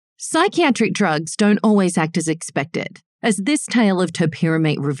Psychiatric drugs don't always act as expected, as this tale of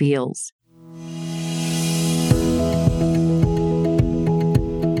topiramate reveals.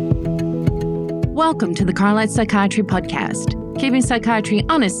 Welcome to the Carlat Psychiatry Podcast, keeping psychiatry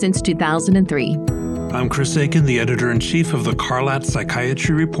honest since 2003. I'm Chris Aiken, the editor-in-chief of the Carlat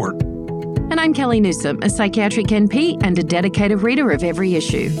Psychiatry Report. And I'm Kelly Newsom, a psychiatric NP and a dedicated reader of every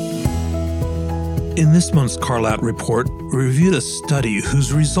issue. In this month's Carlat Report, we reviewed a study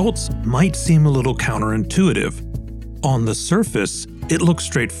whose results might seem a little counterintuitive. On the surface, it looks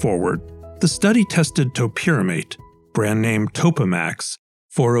straightforward. The study tested topiramate, brand name Topamax,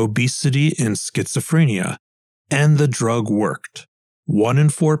 for obesity and schizophrenia, and the drug worked. 1 in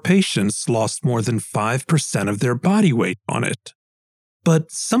 4 patients lost more than 5% of their body weight on it.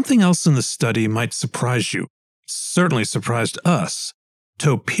 But something else in the study might surprise you. Certainly surprised us.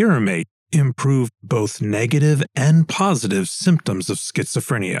 Topiramate improved both negative and positive symptoms of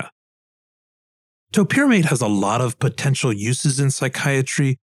schizophrenia. Topiramate has a lot of potential uses in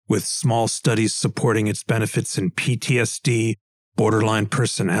psychiatry, with small studies supporting its benefits in PTSD, borderline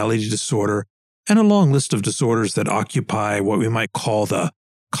personality disorder, and a long list of disorders that occupy what we might call the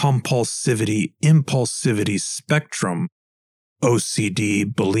compulsivity-impulsivity spectrum, OCD,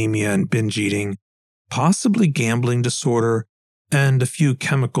 bulimia and binge eating, possibly gambling disorder, and a few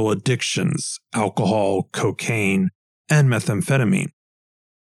chemical addictions, alcohol, cocaine, and methamphetamine.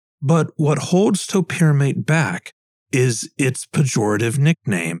 But what holds topiramate back is its pejorative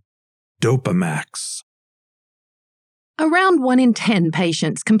nickname, Dopamax. Around 1 in 10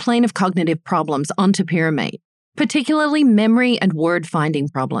 patients complain of cognitive problems on topiramate, particularly memory and word-finding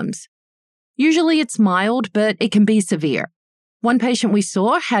problems. Usually it's mild, but it can be severe. One patient we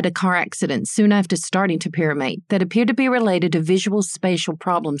saw had a car accident soon after starting topiramate that appeared to be related to visual spatial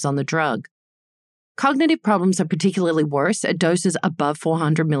problems on the drug. Cognitive problems are particularly worse at doses above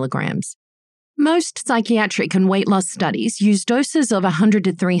 400 milligrams. Most psychiatric and weight loss studies use doses of 100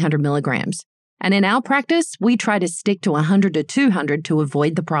 to 300 milligrams, and in our practice, we try to stick to 100 to 200 to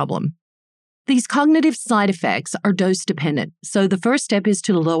avoid the problem. These cognitive side effects are dose-dependent, so the first step is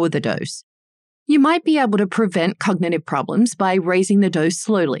to lower the dose. You might be able to prevent cognitive problems by raising the dose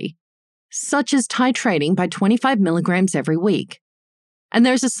slowly, such as titrating by 25 milligrams every week. And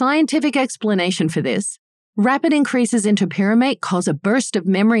there's a scientific explanation for this. Rapid increases in topiramate cause a burst of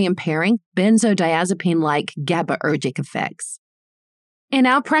memory-impairing benzodiazepine-like GABAergic effects. In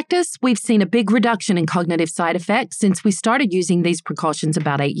our practice, we've seen a big reduction in cognitive side effects since we started using these precautions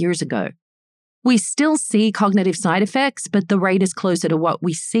about 8 years ago. We still see cognitive side effects, but the rate is closer to what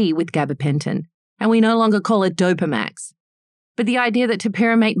we see with gabapentin, and we no longer call it Dopamax. But the idea that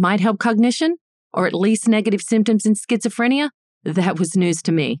topiramate might help cognition, or at least negative symptoms in schizophrenia, that was news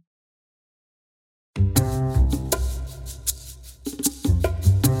to me.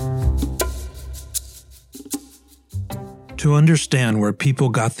 To understand where people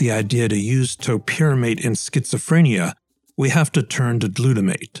got the idea to use topiramate in schizophrenia, we have to turn to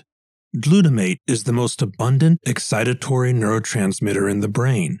glutamate. Glutamate is the most abundant excitatory neurotransmitter in the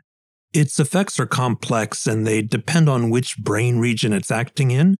brain. Its effects are complex and they depend on which brain region it's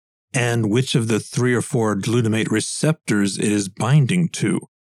acting in and which of the 3 or 4 glutamate receptors it is binding to.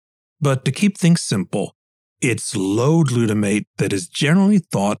 But to keep things simple, it's low glutamate that is generally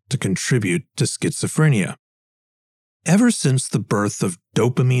thought to contribute to schizophrenia. Ever since the birth of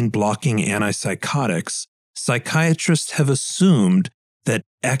dopamine-blocking antipsychotics, psychiatrists have assumed that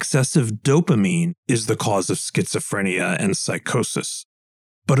excessive dopamine is the cause of schizophrenia and psychosis.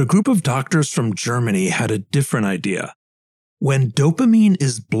 But a group of doctors from Germany had a different idea. When dopamine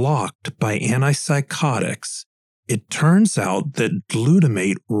is blocked by antipsychotics, it turns out that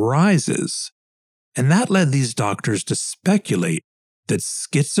glutamate rises. And that led these doctors to speculate that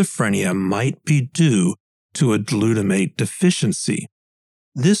schizophrenia might be due to a glutamate deficiency.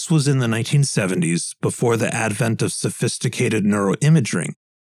 This was in the 1970s, before the advent of sophisticated neuroimaging,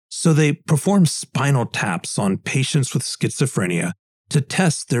 so they performed spinal taps on patients with schizophrenia to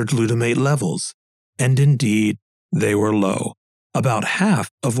test their glutamate levels, and indeed, they were low, about half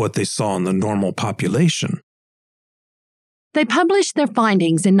of what they saw in the normal population. They published their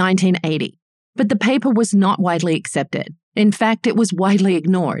findings in 1980, but the paper was not widely accepted. In fact, it was widely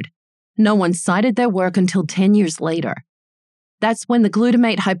ignored. No one cited their work until 10 years later. That's when the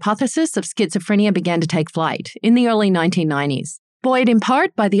glutamate hypothesis of schizophrenia began to take flight, in the early 1990s, buoyed in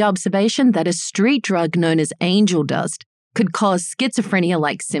part by the observation that a street drug known as angel dust could cause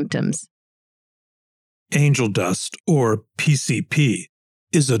schizophrenia-like symptoms. Angel dust, or PCP,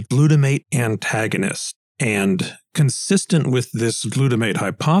 is a glutamate antagonist, and consistent with this glutamate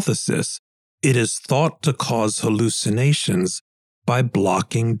hypothesis, it is thought to cause hallucinations by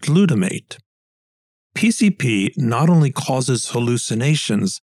blocking glutamate. PCP not only causes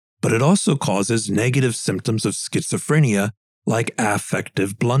hallucinations, but it also causes negative symptoms of schizophrenia like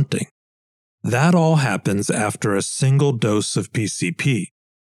affective blunting. That all happens after a single dose of PCP,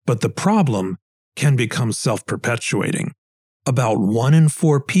 but the problem can become self-perpetuating. About 1 in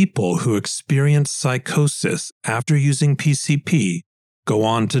 4 people who experience psychosis after using PCP go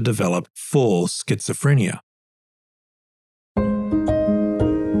on to develop full schizophrenia.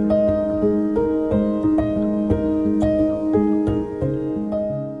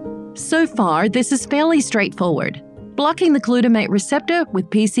 So far, this is fairly straightforward. Blocking the glutamate receptor with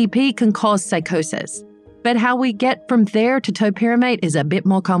PCP can cause psychosis. But how we get from there to topiramate is a bit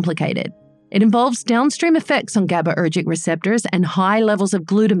more complicated. It involves downstream effects on GABAergic receptors and high levels of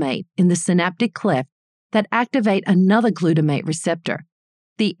glutamate in the synaptic cleft that activate another glutamate receptor,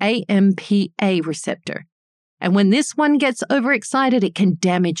 the AMPA receptor. And when this one gets overexcited, it can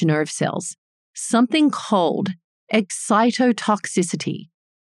damage nerve cells, something called excitotoxicity.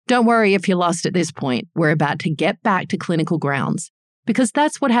 Don't worry if you're lost at this point. We're about to get back to clinical grounds, because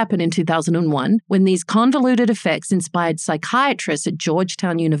that's what happened in 2001 when these convoluted effects inspired psychiatrists at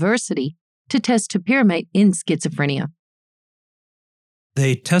Georgetown University to test topiramate in schizophrenia.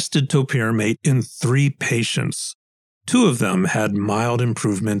 They tested topiramate in 3 patients. 2 of them had mild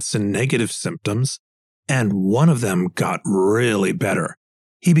improvements in negative symptoms, and 1 of them got really better.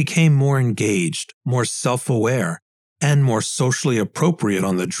 He became more engaged, more self-aware, and more socially appropriate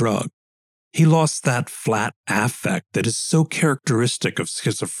on the drug. He lost that flat affect that is so characteristic of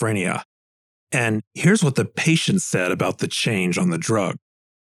schizophrenia. And here's what the patient said about the change on the drug.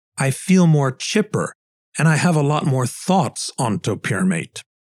 I feel more chipper, and I have a lot more thoughts on topiramate.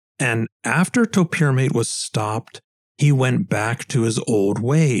 And after topiramate was stopped, he went back to his old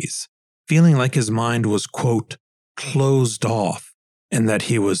ways, feeling like his mind was, quote, closed off, and that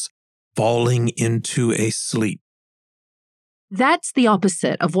he was falling into a sleep. That's the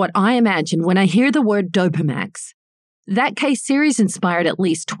opposite of what I imagine when I hear the word Dopamax. That case series inspired at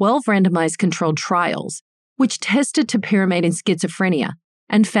least 12 randomized controlled trials, which tested topiramate in schizophrenia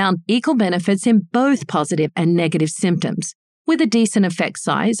and found equal benefits in both positive and negative symptoms, with a decent effect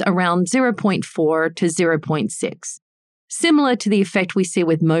size around 0.4 to 0.6, similar to the effect we see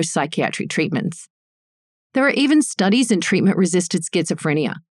with most psychiatric treatments. There are even studies in treatment-resistant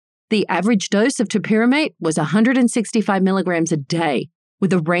schizophrenia. The average dose of topiramate was 165 milligrams a day,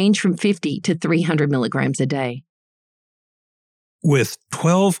 with a range from 50 to 300 milligrams a day. With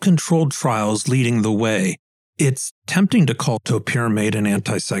 12 controlled trials leading the way, it's tempting to call topiramate an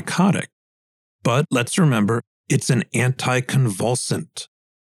antipsychotic. But let's remember, it's an anticonvulsant.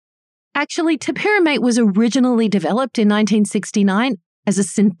 Actually, topiramate was originally developed in 1969 as a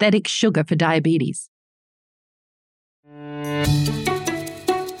synthetic sugar for diabetes.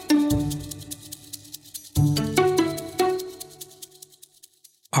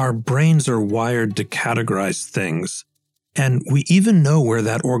 Our brains are wired to categorize things, and we even know where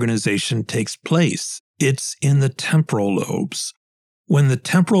that organization takes place. It's in the temporal lobes. When the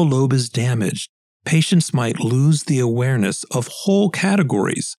temporal lobe is damaged, patients might lose the awareness of whole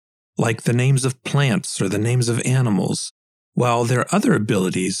categories, like the names of plants or the names of animals, while their other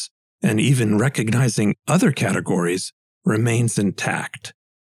abilities, and even recognizing other categories, remains intact.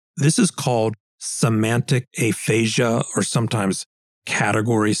 This is called semantic aphasia, or sometimes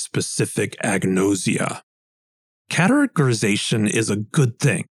category-specific agnosia. Categorization is a good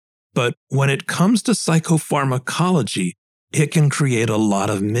thing, but when it comes to psychopharmacology, it can create a lot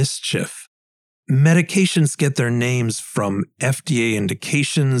of mischief. Medications get their names from FDA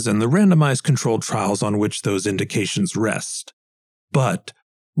indications and the randomized controlled trials on which those indications rest. But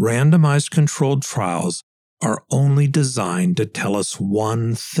randomized controlled trials are only designed to tell us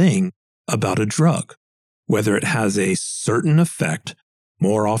one thing about a drug, whether it has a certain effect,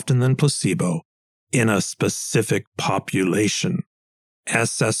 more often than placebo, in a specific population.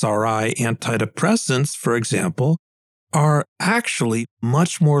 SSRI antidepressants, for example, are actually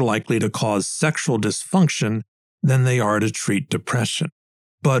much more likely to cause sexual dysfunction than they are to treat depression.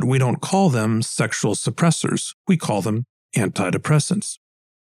 But we don't call them sexual suppressors, we call them antidepressants.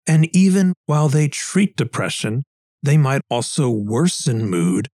 And even while they treat depression, they might also worsen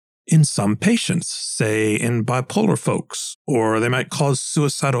mood in some patients, say in bipolar folks, or they might cause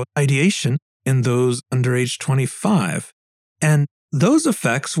suicidal ideation in those under age 25. And those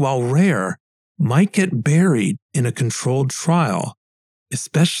effects, while rare, might get buried in a controlled trial,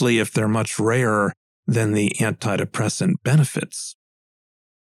 especially if they're much rarer than the antidepressant benefits.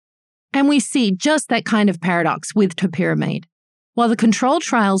 And we see just that kind of paradox with topiramate. While the controlled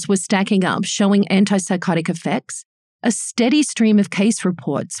trials were stacking up showing antipsychotic effects, a steady stream of case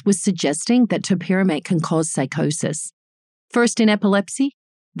reports was suggesting that topiramate can cause psychosis. First in epilepsy,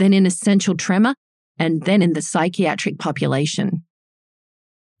 then in essential tremor, and then in the psychiatric population.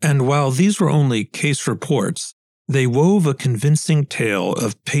 And while these were only case reports, they wove a convincing tale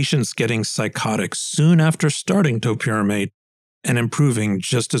of patients getting psychotic soon after starting topiramate and improving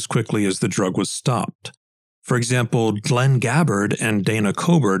just as quickly as the drug was stopped. For example, Glenn Gabbard and Dana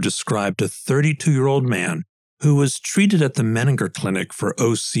Kober described a 32-year-old man who was treated at the Menninger Clinic for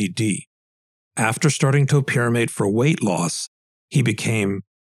OCD. After starting topiramate for weight loss, he became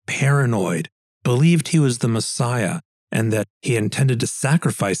paranoid, believed he was the Messiah, and that he intended to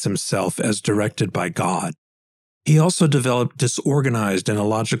sacrifice himself as directed by God. He also developed disorganized and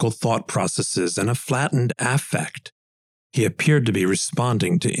illogical thought processes and a flattened affect. He appeared to be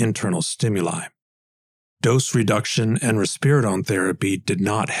responding to internal stimuli. Dose reduction and risperidone therapy did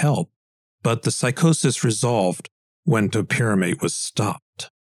not help, but the psychosis resolved when topiramate was stopped.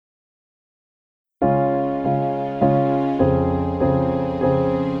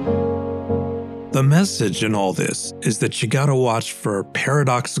 The message in all this is that you gotta watch for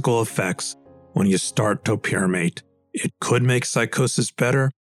paradoxical effects when you start topiramate. It could make psychosis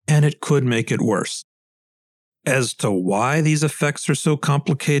better, and it could make it worse. As to why these effects are so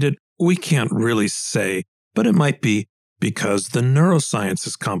complicated, we can't really say, but it might be because the neuroscience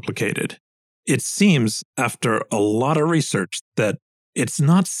is complicated. It seems, after a lot of research, that it's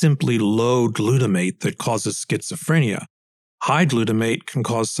not simply low glutamate that causes schizophrenia. High glutamate can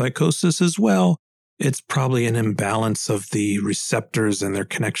cause psychosis as well. It's probably an imbalance of the receptors and their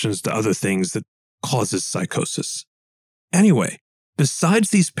connections to other things that causes psychosis. Anyway, besides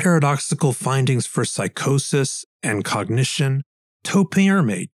these paradoxical findings for psychosis and cognition,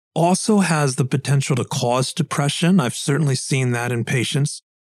 topiramate also has the potential to cause depression. I've certainly seen that in patients.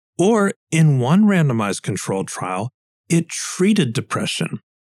 Or in one randomized controlled trial, it treated depression.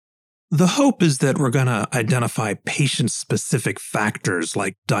 The hope is that we're going to identify patient-specific factors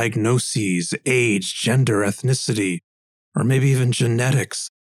like diagnoses, age, gender, ethnicity, or maybe even genetics.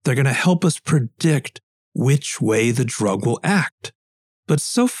 They're going to help us predict which way the drug will act. But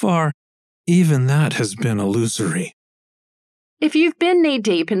so far, even that has been illusory. If you've been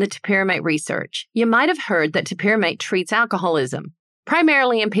knee-deep in the topiramate research, you might have heard that topiramate treats alcoholism,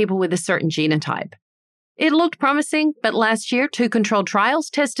 primarily in people with a certain genotype. It looked promising, but last year, 2 controlled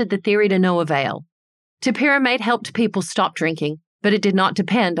trials tested the theory to no avail. Topiramate helped people stop drinking, but it did not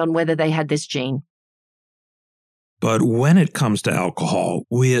depend on whether they had this gene. But when it comes to alcohol,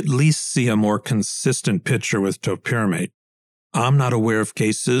 we at least see a more consistent picture with topiramate. I'm not aware of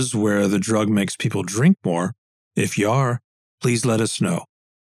cases where the drug makes people drink more. If you are, please let us know.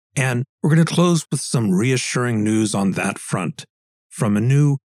 And we're going to close with some reassuring news on that front from a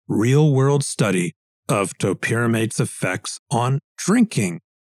new real-world study of topiramate's effects on drinking.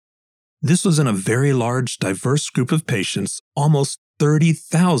 This was in a very large, diverse group of patients, almost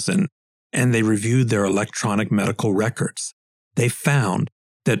 30,000, and they reviewed their electronic medical records. They found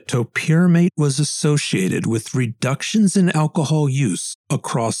that topiramate was associated with reductions in alcohol use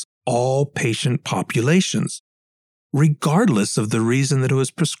across all patient populations, regardless of the reason that it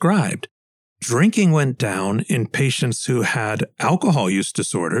was prescribed. Drinking went down in patients who had alcohol use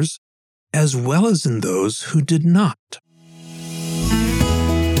disorders, as well as in those who did not.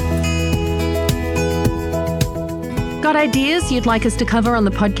 Got ideas you'd like us to cover on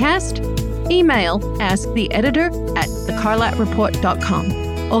the podcast? Email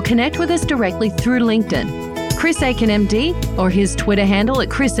asktheeditor@thecarlatreport.com or connect with us directly through LinkedIn, Chris Aiken MD, or his Twitter handle at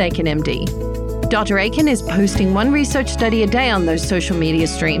Chris Aiken MD. Dr. Aiken is posting 1 research study a day on those social media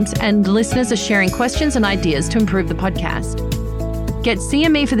streams, and listeners are sharing questions and ideas to improve the podcast. Get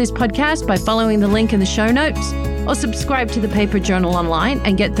CME for this podcast by following the link in the show notes, or subscribe to the paper journal online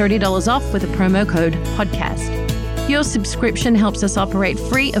and get $30 off with a promo code PODCAST. Your subscription helps us operate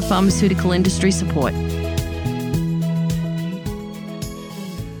free of pharmaceutical industry support.